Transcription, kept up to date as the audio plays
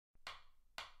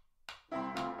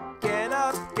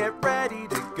get ready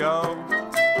to go.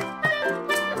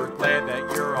 We're glad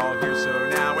that you're all here, so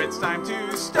now it's time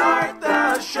to start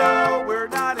the show. We're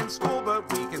not in school, but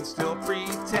we can still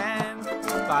pretend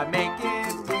by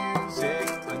making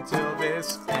music until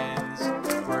this ends.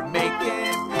 We're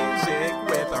making music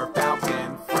with our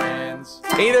Falcon friends.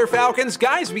 Hey there, Falcons.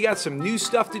 Guys, we got some new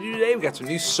stuff to do today. We got some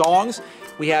new songs.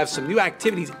 We have some new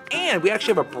activities, and we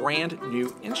actually have a brand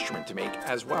new instrument to make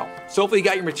as well. So hopefully you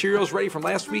got your materials ready from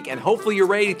last week, and hopefully you're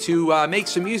ready to make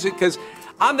some music, because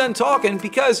I'm done talking,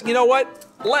 because you know what?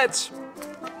 Let's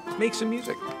make some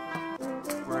music.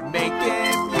 We're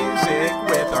making music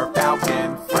with our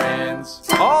Falcon friends.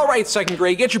 All right, second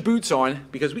grade, get your boots on,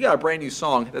 because we got a brand new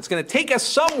song that's going to take us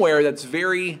somewhere that's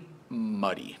very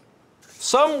muddy.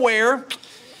 Somewhere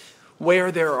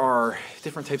where there are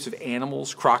different types of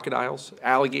animals, crocodiles,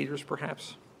 alligators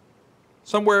perhaps.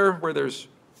 Somewhere where there's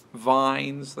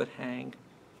vines that hang.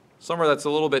 Somewhere that's a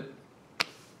little bit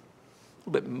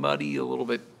muddy, a little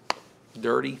bit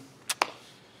dirty. You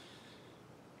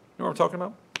know what I'm talking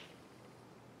about?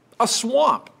 A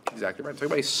swamp. Exactly right. I'm talking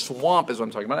about a swamp is what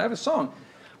I'm talking about. I have a song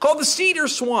called the Cedar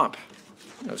Swamp.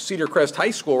 You know, Cedar Crest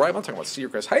High School, right? I'm not talking about Cedar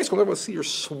Crest High School, I'm talking about Cedar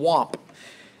Swamp.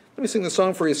 Let me sing the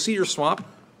song for you. Cedar Swamp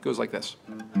goes like this.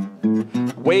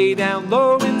 Way down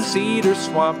low in Cedar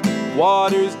Swamp,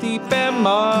 water's deep and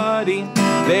muddy.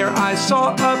 There I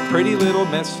saw a pretty little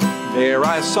miss. There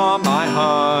I saw my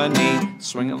honey.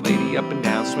 Swing a lady up and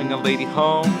down, swing a lady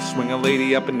home. Swing a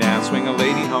lady up and down, swing a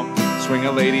lady home. Swing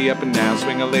a lady up and down,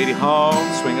 swing a lady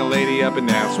home. Swing a lady up and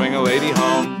down, swing a lady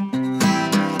home.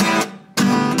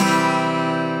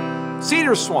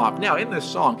 Cedar Swamp. Now, in this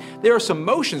song, there are some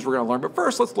motions we're going to learn, but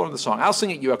first, let's learn the song. I'll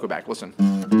sing it, you echo back. Listen.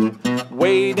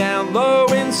 Way down low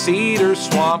in Cedar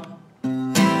Swamp,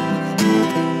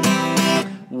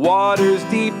 water's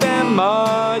deep and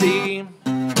muddy.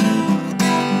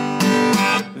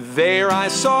 There I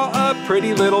saw a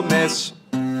pretty little miss.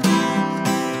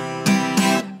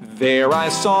 There I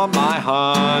saw my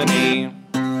honey.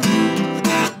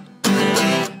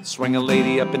 Swing a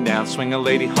lady up and down, swing a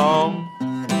lady home.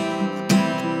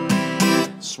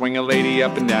 Swing a lady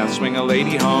up and down, swing a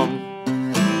lady home.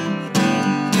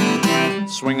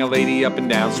 Swing a lady up and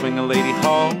down, swing a lady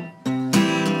home.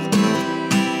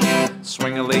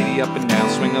 Swing a lady up and down,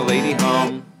 swing a lady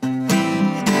home.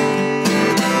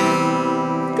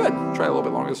 Good. Try a little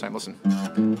bit longer this time. Listen.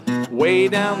 Way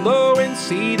down low in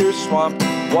Cedar Swamp,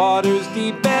 water's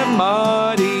deep and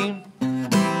muddy.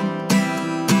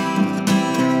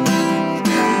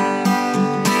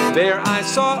 There I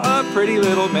saw a pretty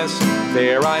little miss.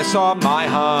 There I saw my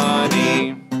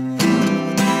honey.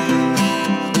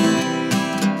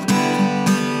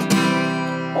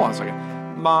 Hold on a second.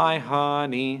 My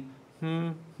honey.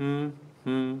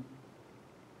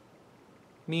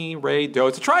 Mi, re, do.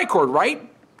 It's a trichord, right?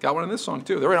 Got one in this song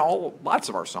too. They're in lots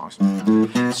of our songs.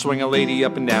 Swing a lady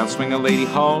up and down, swing a lady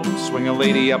home. Swing a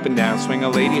lady up and down, swing a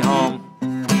lady home.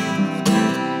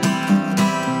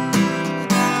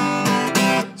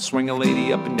 Swing a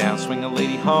lady up and down, swing a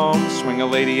lady home. Swing a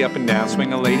lady up and down,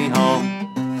 swing a lady home.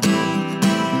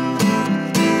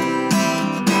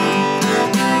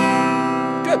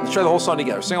 Good, let's try the whole song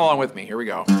together. Sing along with me, here we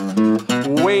go.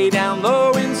 Way down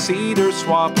low in Cedar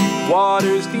Swamp,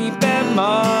 water's deep and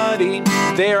muddy.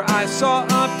 There I saw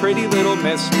a pretty little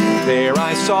miss. There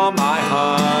I saw my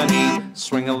honey.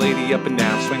 Swing a lady up and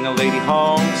down, swing a lady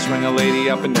home. Swing a lady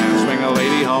up and down, swing a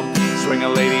lady home. Swing a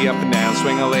lady up and down,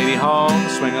 swing a lady home.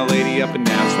 Swing a lady up and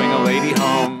down, swing a lady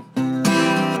home.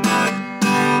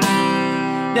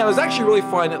 Now, there's actually a really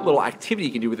fun little activity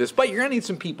you can do with this, but you're going to need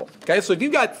some people. Okay, so if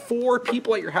you've got 4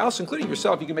 people at your house, including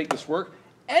yourself, you can make this work.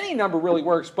 Any number really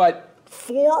works, but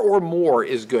 4 or more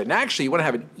is good. And actually, you want to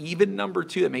have an even number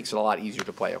too. That makes it a lot easier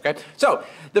to play, okay? So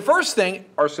the first thing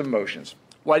are some motions.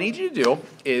 What I need you to do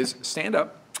is stand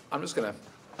up. I'm just going to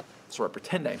sort of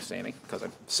pretend I'm standing because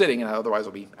I'm sitting, and otherwise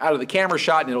I'll be out of the camera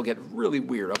shot and it'll get really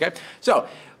weird, okay? So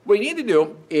what you need to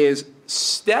do is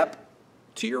step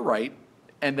to your right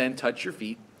and then touch your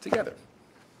feet together.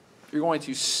 You're going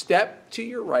to step to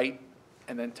your right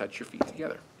and then touch your feet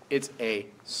together. It's a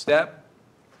step,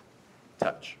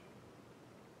 touch.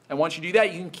 And once you do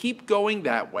that, you can keep going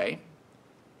that way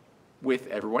with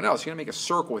everyone else. You're going to make a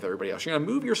circle with everybody else. You're going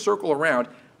to move your circle around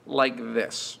like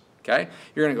this, okay?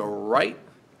 You're going to go right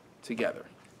together,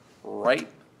 right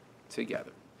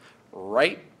together,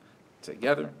 right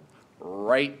together,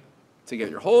 right together.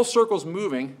 Your whole circle's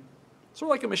moving, sort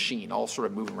of like a machine, all sort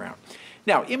of moving around.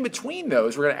 Now, in between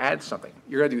those, we're going to add something.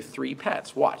 You're going to do 3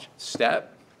 pats. Watch.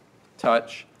 Step,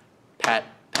 touch, pat,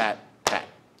 pat, pat.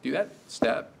 Do that.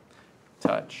 Step,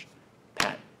 touch,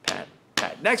 pat, pat,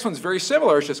 pat. pat. Next one's very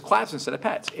similar. It's just claps instead of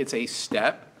pats. It's a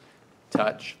step,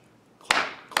 touch, clap,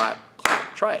 clap,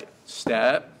 clap. Try it.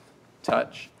 Step,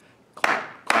 touch, clap,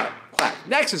 clap, clap.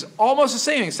 Next is almost the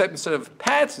same, except instead of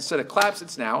pats, instead of claps,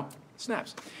 it's now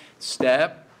snaps.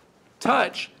 Step,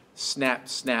 touch, snap,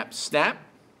 snap, snap.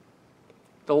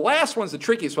 The last one's the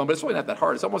trickiest one, but it's really not that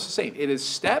hard. It's almost the same. It is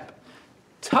step,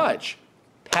 touch,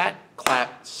 pat,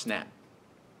 clap, snap.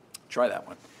 Try that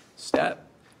one. Step,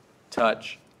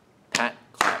 touch, pat,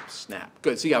 clap, snap.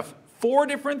 Good. So you have 4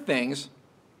 different things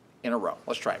in a row.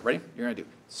 Let's try it. Ready? You're going to do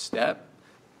step,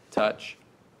 touch,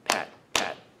 pat,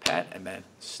 pat, pat, and then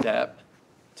step,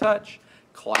 touch,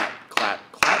 clap, clap,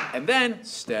 clap, and then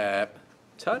step,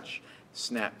 touch,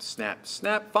 snap, snap,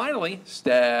 snap. Finally,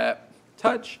 step,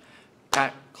 touch,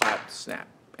 pat, clap, snap.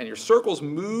 And your circle's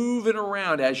moving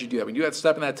around as you do that. When you do that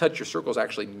step and that touch, your circle's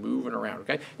actually moving around,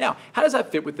 okay? Now, how does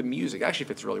that fit with the music? It actually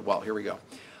fits really well. Here we go.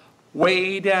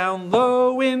 Way down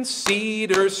low in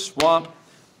Cedar Swamp,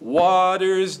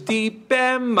 waters deep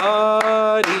and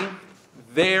muddy.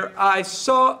 There I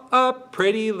saw a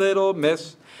pretty little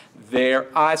miss. There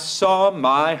I saw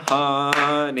my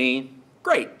honey.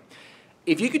 Great.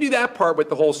 If you can do that part with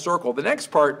the whole circle, the next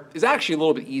part is actually a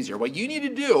little bit easier. What you need to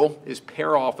do is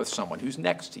pair off with someone who's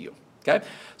next to you, okay?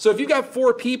 So if you've got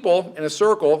 4 people in a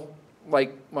circle,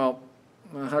 like, well,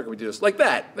 how can we do this? Like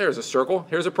that. There's a circle.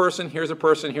 Here's a person, here's a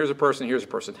person, here's a person, here's a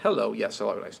person. Hello, yes,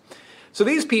 hello, nice. So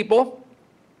these people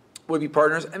would be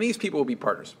partners, and these people would be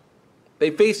partners.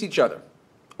 They face each other.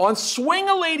 On Swing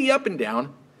a Lady Up and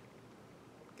Down,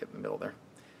 get in the middle there,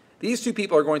 these 2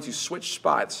 people are going to switch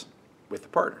spots with the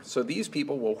partner. So these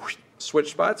people will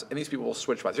switch spots, and these people will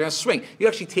switch spots. You're going to swing. You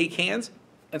actually take hands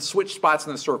and switch spots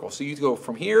in the circle. So you go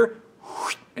from here,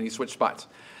 and you switch spots.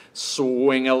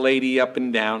 Swing a lady up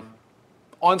and down.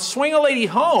 On Swing a Lady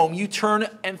Home, you turn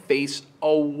and face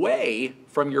away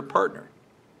from your partner.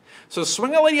 So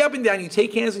swing a lady up and down, you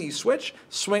take hands and you switch.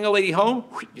 Swing a lady home,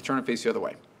 you turn and face the other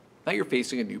way. Now you're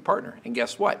facing a new partner. And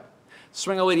guess what?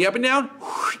 Swing a lady up and down,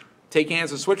 take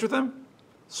hands and switch with them.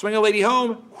 Swing a lady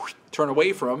home, turn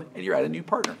away from them, and you're at a new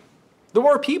partner. The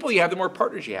more people you have, the more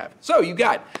partners you have. So you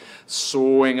got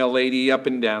swing a lady up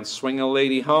and down, swing a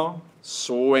lady home,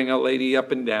 swing a lady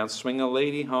up and down, swing a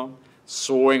lady home,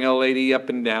 swing a lady up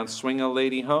and down, swing a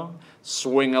lady home,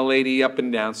 swing a lady up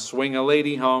and down, swing a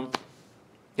lady home.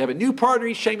 You have a new partner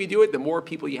each time you do it, the more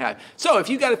people you have. So if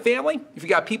you've got a family, if you've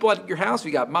got people at your house, if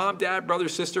you've got mom, dad, brother,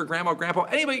 sister, grandma, grandpa,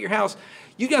 anybody at your house,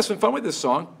 you can have some fun with this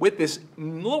song, with this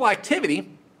little activity,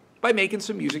 by making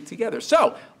some music together.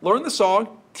 So learn the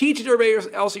song, teach it to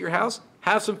everybody else at your house,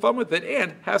 have some fun with it,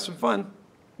 and have some fun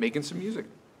making some music.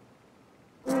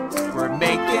 We're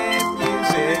making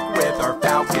music with our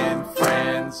falcon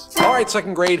friends. All right,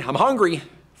 2nd grade, I'm hungry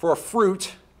for a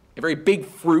fruit, a very big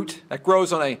fruit that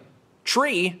grows on a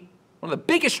tree, one of the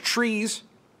biggest trees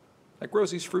that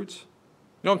grows these fruits. You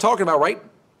know what I'm talking about, right?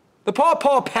 The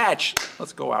Paw Patch.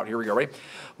 Let's go out. Here we go, right?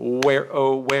 Where,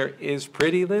 oh, where is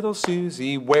pretty little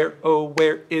Susie? Where, oh,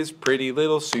 where is pretty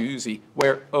little Susie?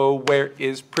 Where, oh, where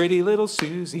is pretty little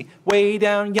Susie? Way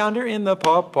down yonder in the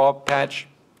Paw Patch.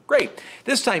 Great.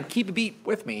 This time, keep a beat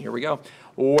with me. Here we go.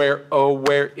 Where, oh,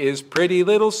 where is pretty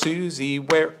little Susie?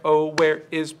 Where, oh, where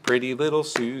is pretty little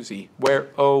Susie? Where,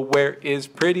 oh, where is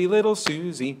pretty little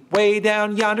Susie? Way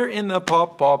down yonder in the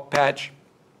Paw Patch.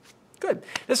 Good.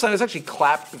 This time, let's actually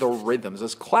clap the rhythms.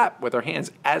 Let's clap with our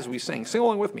hands as we sing. Sing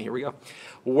along with me. Here we go.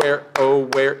 Where, oh,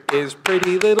 where is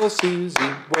pretty little Susie?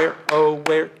 Where, oh,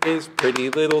 where is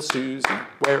pretty little Susie?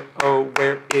 Where, oh,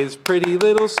 where is pretty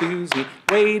little Susie?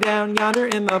 Way down yonder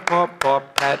in the Paw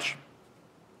Patch.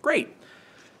 Great.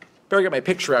 Better get my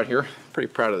picture out here.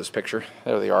 Pretty proud of this picture.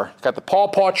 There they are. Got the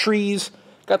paw trees.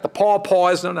 Got the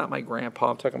paws. No, not my grandpa.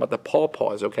 I'm talking about the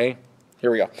paws, okay? Here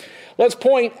we go. Let's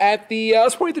point at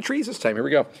the trees this time. Here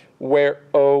we go. Where,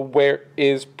 oh, where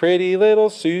is pretty little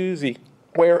Susie?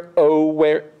 Where, oh,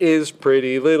 where is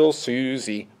pretty little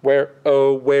Susie? Where,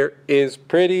 oh, where is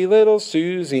pretty little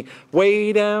Susie?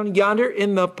 Way down yonder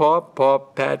in the Paw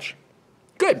Patch.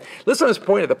 Good. Let's just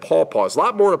point at the paws. A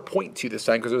lot more to point to this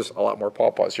time because there's a lot more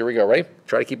paws. Here we go, right?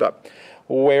 Try to keep up.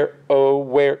 Where, oh,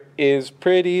 where is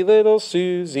pretty little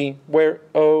Susie? Where,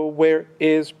 oh, where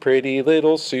is pretty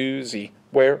little Susie?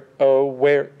 Where, oh,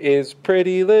 where is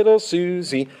pretty little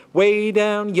Susie? Way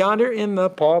down yonder in the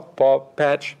Paw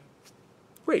Patch.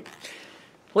 Great.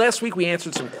 Last week we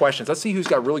answered some questions. Let's see who's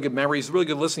got really good memories, really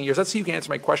good listening ears. Let's see who can answer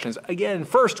my questions. Again,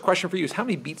 first question for you is how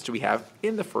many beats do we have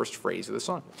in the first phrase of the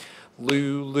song?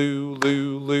 Loo, loo,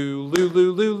 loo, loo, loo,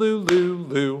 loo, loo, loo, loo,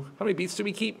 loo. How many beats do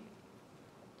we keep?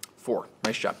 4.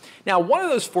 Nice job. Now, one of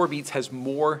those 4 beats has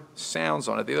more sounds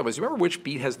on it than the other ones. Remember which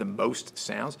beat has the most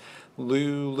sounds?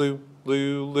 Loo, loo,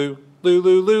 loo, loo, loo,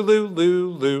 loo, loo, loo, loo,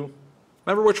 loo.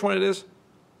 Remember which one it is?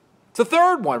 It's the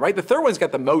third one, right? The third one's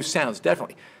got the most sounds,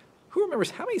 definitely. Who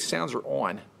remembers how many sounds are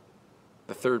on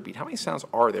the third beat? How many sounds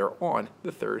are there on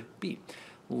the third beat?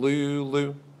 Loo,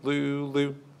 loo, loo,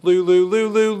 loo, loo, loo, loo,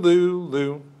 loo, loo,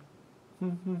 loo.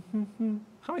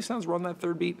 How many sounds were on that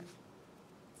third beat?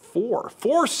 4.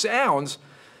 4 sounds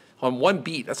on one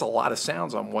beat. That's a lot of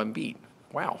sounds on one beat.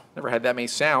 Wow, never had that many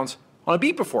sounds on a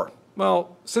beat before.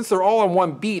 Well, since they're all on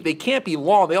one beat, they can't be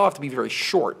long. They all have to be very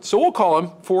short. So we'll call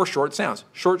them 4 short sounds.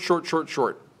 Short, short, short,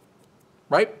 short.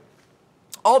 Right?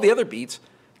 All the other beats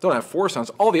don't have 4 sounds.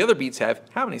 All the other beats have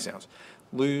how many sounds?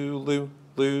 Loo, loo,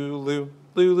 loo, loo,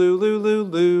 loo, loo, loo, loo,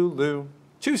 loo, loo.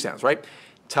 2 sounds, right?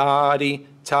 Toddy,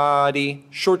 toddy,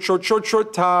 short, short, short,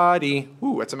 short, toddy.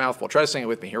 Ooh, that's a mouthful. Try to sing it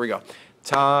with me. Here we go.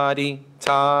 Toddy,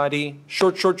 toddy,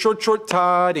 short, short, short, short,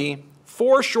 toddy.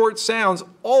 4 short sounds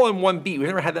all in one beat. We've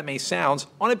never had that many sounds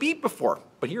on a beat before,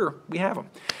 but here we have them.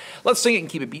 Let's sing it and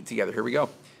keep a beat together. Here we go.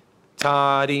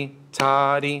 Toddy,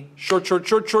 toddy, short, short,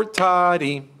 short, short,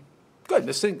 toddy. Good.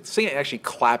 Let's sing it and actually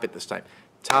clap it this time.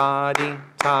 Toddy,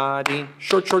 toddy,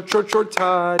 short, short, short, short,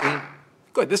 toddy.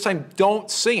 Good. This time,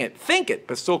 don't sing it. Think it,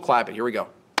 but still clap it. Here we go.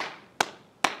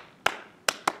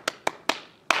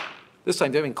 This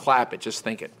time, don't even clap it. Just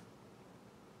think it.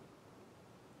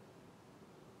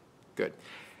 Good.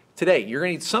 Today, you're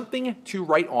going to need something to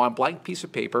write on, blank piece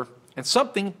of paper, and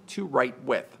something to write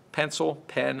with. Pencil,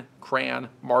 pen, crayon,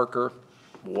 marker,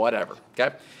 whatever.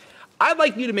 Okay? I'd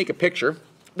like you to make a picture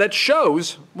that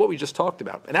shows what we just talked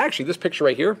about. And actually, this picture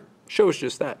right here shows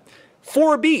just that.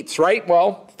 4 beats, right?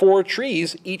 Well, 4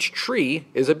 trees. Each tree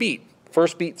is a beat.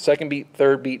 First beat, second beat,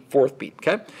 third beat, fourth beat,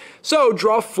 okay? So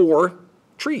draw 4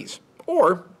 trees.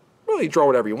 Or really draw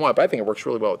whatever you want, but I think it works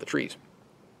really well with the trees.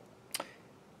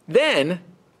 Then,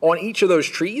 on each of those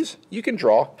trees, you can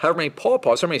draw however many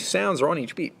pawpaws, how many sounds are on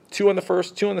each beat. 2 on the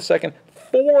first, 2 on the second,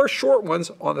 4 short ones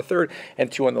on the third,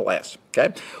 and 2 on the last,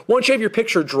 okay? Once you have your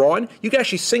picture drawn, you can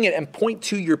actually sing it and point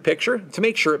to your picture to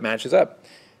make sure it matches up.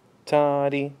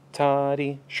 Toddy,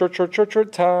 toddy, short, short, short,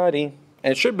 short, toddy.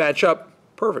 And it should match up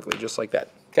perfectly, just like that,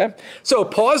 okay? So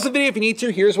pause the video if you need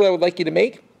to. Here's what I would like you to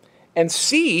make. And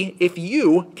see if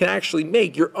you can actually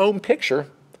make your own picture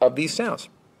of these sounds.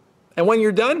 And when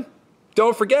you're done,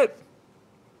 don't forget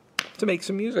to make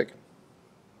some music.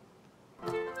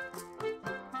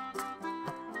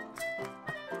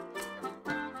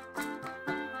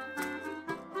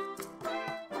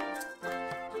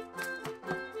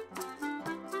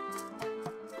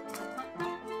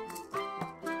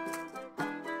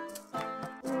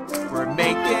 We're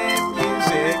making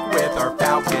music with our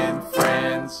falcon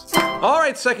friends. All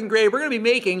right, second grade, we're going to be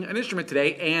making an instrument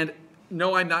today, and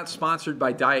no, I'm not sponsored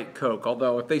by Diet Coke,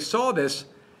 although if they saw this,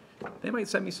 they might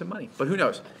send me some money, but who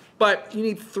knows. But you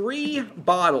need 3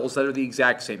 bottles that are the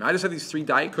exact same. I just have these 3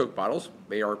 Diet Coke bottles.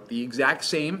 They are the exact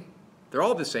same. They're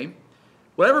all the same.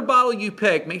 Whatever bottle you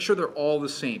pick, make sure they're all the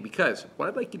same, because what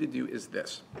I'd like you to do is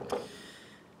this.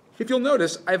 If you'll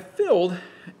notice, I've filled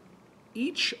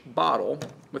each bottle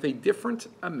with a different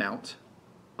amount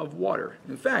of water.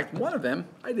 In fact, one of them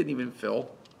I didn't even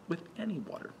fill with any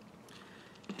water.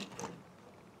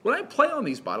 When I play on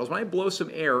these bottles, when I blow some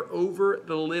air over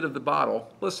the lid of the bottle,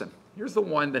 listen, here's the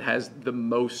one that has the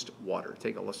most water.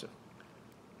 Take a listen.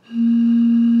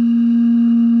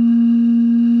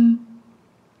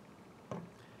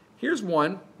 Here's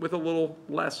one with a little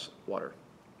less water.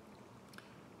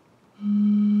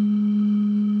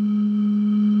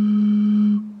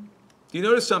 Do you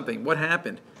notice something? What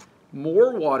happened?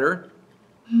 More water,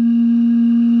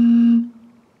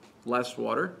 less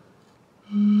water.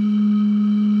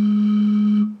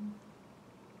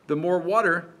 The more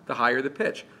water, the higher the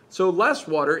pitch. So less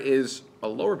water is a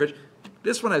lower pitch.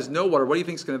 This one has no water. What do you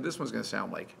think this one's going to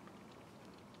sound like?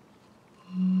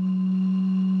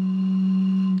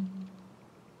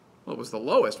 Well, it was the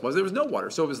lowest. There was no water.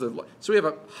 So it was so we have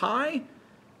a high,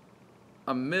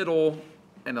 a middle,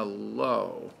 and a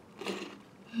low.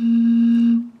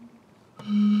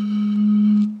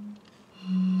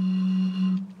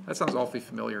 That sounds awfully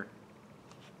familiar.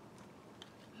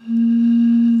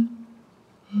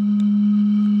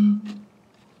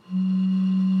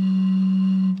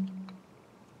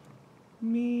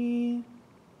 Mi,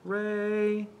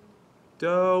 re,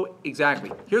 do.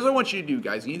 Exactly. Here's what I want you to do,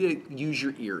 guys. You need to use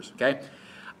your ears, okay?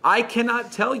 I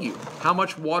cannot tell you how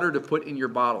much water to put in your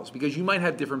bottles because you might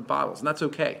have different bottles, and that's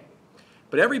okay.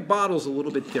 But every bottle is a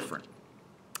little bit different.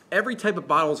 Every type of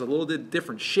bottle is a little bit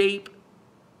different shape,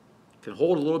 can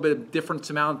hold a little bit of different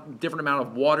amount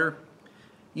of water.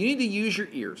 You need to use your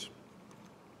ears.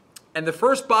 And the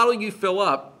first bottle you fill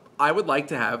up, I would like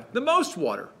to have the most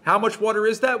water. How much water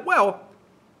is that? Well,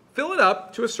 fill it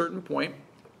up to a certain point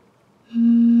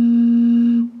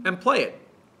and play it.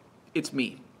 It's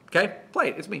me, okay? Play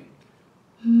it, it's me.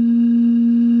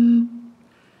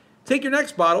 Take your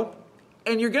next bottle,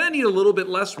 and you're gonna need a little bit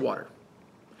less water.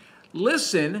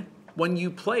 Listen when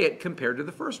you play it compared to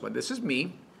the first one. This is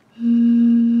me.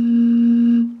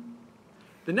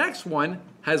 The next one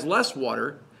has less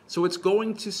water, so it's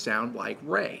going to sound like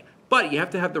Ray. But you have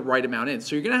to have the right amount in.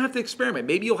 So you're gonna have to experiment.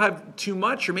 Maybe you'll have too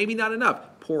much or maybe not enough.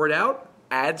 Pour it out,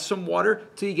 add some water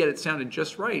till you get it sounded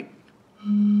just right.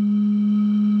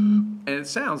 And it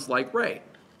sounds like Ray.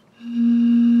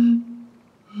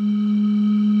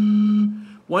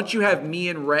 Once you have me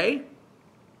and Ray,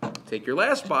 take your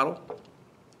last bottle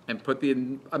and put the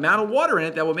amount of water in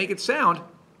it that will make it sound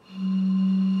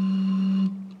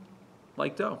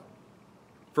like dough.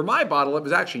 For my bottle, it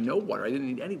was actually no water. I didn't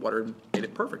need any water. It made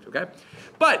it perfect, okay?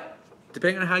 But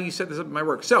depending on how you set this up, it might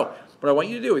work. So what I want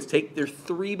you to do is take their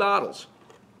 3 bottles,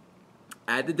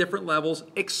 add the different levels,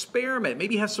 experiment.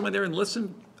 Maybe have someone there and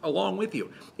listen along with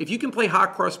you. If you can play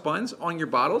hot cross buns on your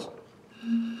bottles,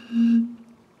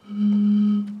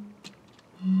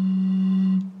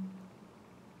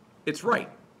 it's right.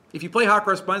 If you play hot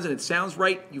cross buns and it sounds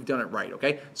right, you've done it right,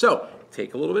 okay? So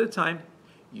take a little bit of time,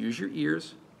 use your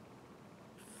ears,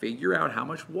 figure out how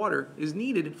much water is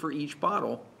needed for each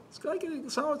bottle. It's like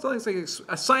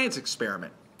a science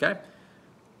experiment, okay?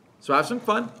 So have some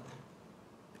fun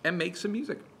and make some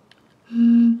music.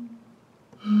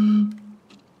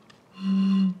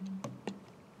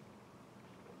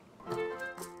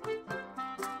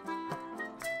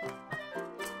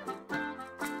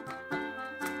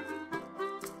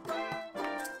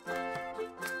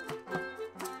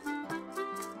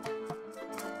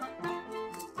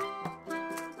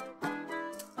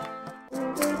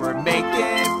 We're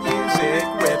making music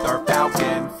with our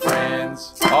falcon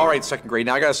friends. All right, second grade.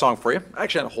 Now I got a song for you.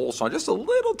 Actually, not a whole song, just a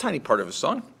little tiny part of a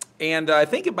song. And I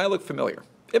think it might look familiar.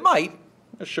 It might.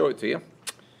 I'll show it to you.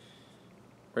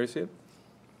 Ready to see it?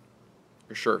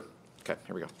 You're sure? Okay,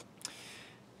 here we go.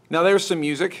 Now there's some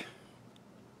music.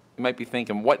 You might be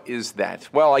thinking, what is that?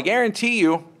 Well, I guarantee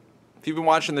you, if you've been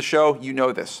watching the show, you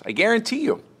know this. I guarantee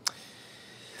you.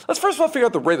 Let's first of all figure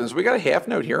out the rhythms. We got a half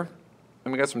note here.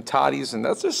 And we got some toddies, and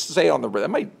let's just say on the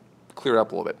rhythm. I might clear it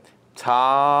up a little bit.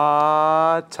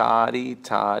 Ta, toddy,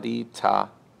 toddy, ta,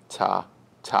 ta,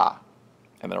 ta.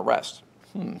 And then a rest.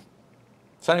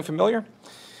 Sounding familiar?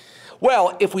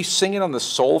 Well, if we sing it on the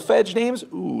solfege names,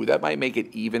 ooh, that might make it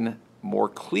even more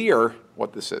clear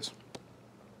what this is.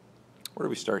 Where do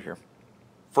we start here?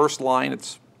 First line,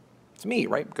 it's me,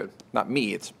 right? Good. Not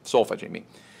me, it's solfege, ain't me.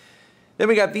 Then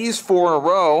we got these 4 in a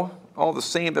row, all the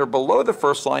same. They're below the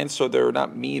first line, so they're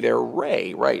not me, they're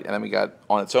Ray, right? And then we got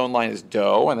on its own line is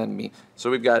do, and then me. So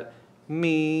we've got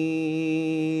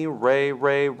me, Ray,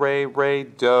 Ray, Ray, Ray,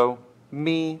 do,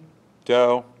 me,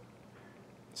 do.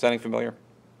 Sounding familiar?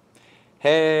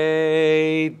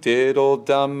 Hey,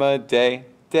 diddle-dumma, day,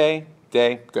 day,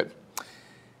 day. Good.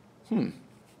 Can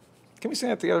we sing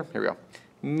that together? Here we go.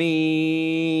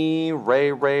 Me,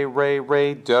 Ray, Ray, Ray,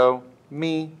 Ray, do,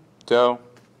 me, do.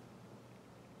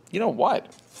 You know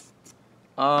what?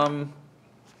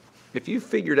 If you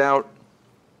figured out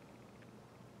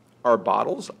our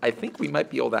bottles, I think we might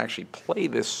be able to actually play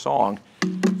this song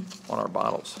on our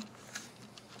bottles.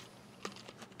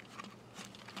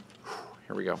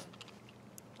 Here we go.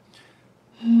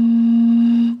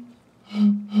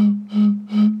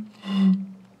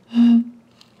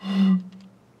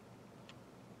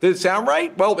 Did it sound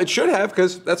right? Well, it should have,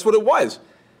 because that's what it was.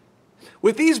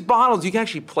 With these bottles, you can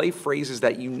actually play phrases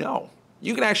that you know.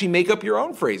 You can actually make up your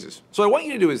own phrases. So what I want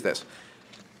you to do is this.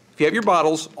 If you have your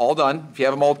bottles all done, if you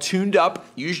have them all tuned up,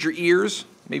 use your ears.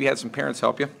 Maybe you had some parents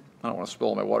help you. I don't want to spill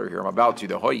all my water here. I'm about to,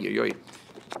 though. Hoy.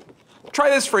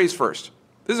 Try this phrase first.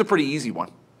 This is a pretty easy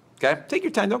one. Okay? Take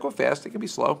your time. Don't go fast. It can be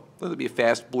slow. Doesn't be a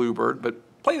fast bluebird, but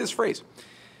play this phrase.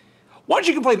 Once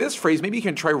you can play this phrase, maybe you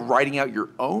can try writing out your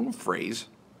own phrase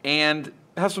and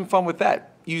have some fun with that.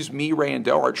 Use me, Ray, and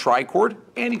do, our trichord,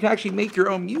 and you can actually make your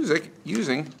own music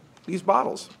using these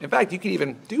bottles. In fact, you can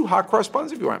even do hot cross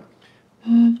buns if you want.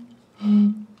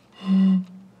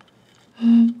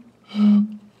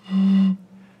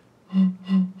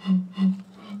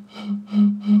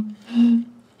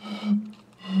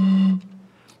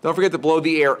 Don't forget to blow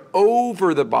the air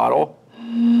over the bottle,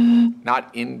 not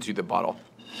into the bottle.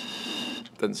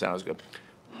 Doesn't sound as good.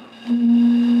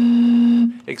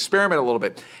 experiment a little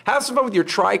bit. Have some fun with your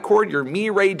tricord, your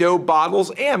Mi-Ray dough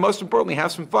bottles, and most importantly,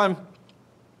 have some fun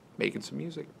making some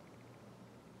music.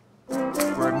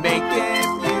 We're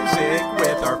making music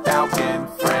with our falcon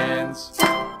friends.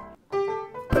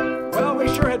 Well, we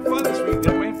sure had fun this week,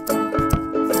 didn't we?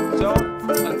 So,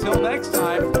 until next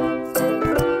time,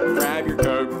 grab your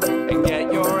coat and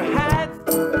get your hat.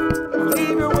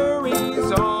 Leave your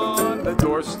worries on the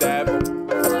doorstep.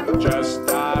 Just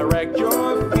direct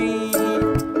your feet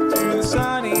to the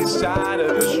sunny side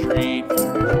of the street.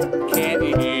 Can't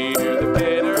you hear the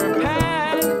pitter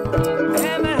pat?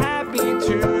 And the happy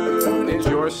tune is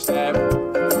your step.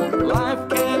 Life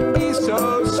can be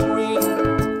so sweet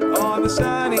on the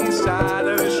sunny side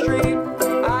of the street.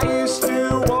 I used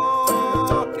to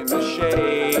walk in the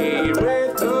shade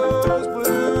with those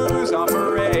blues on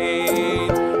parade.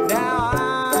 Now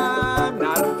I'm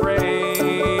not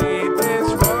afraid.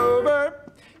 This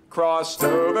rover crossed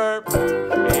over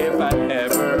if I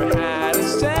ever had.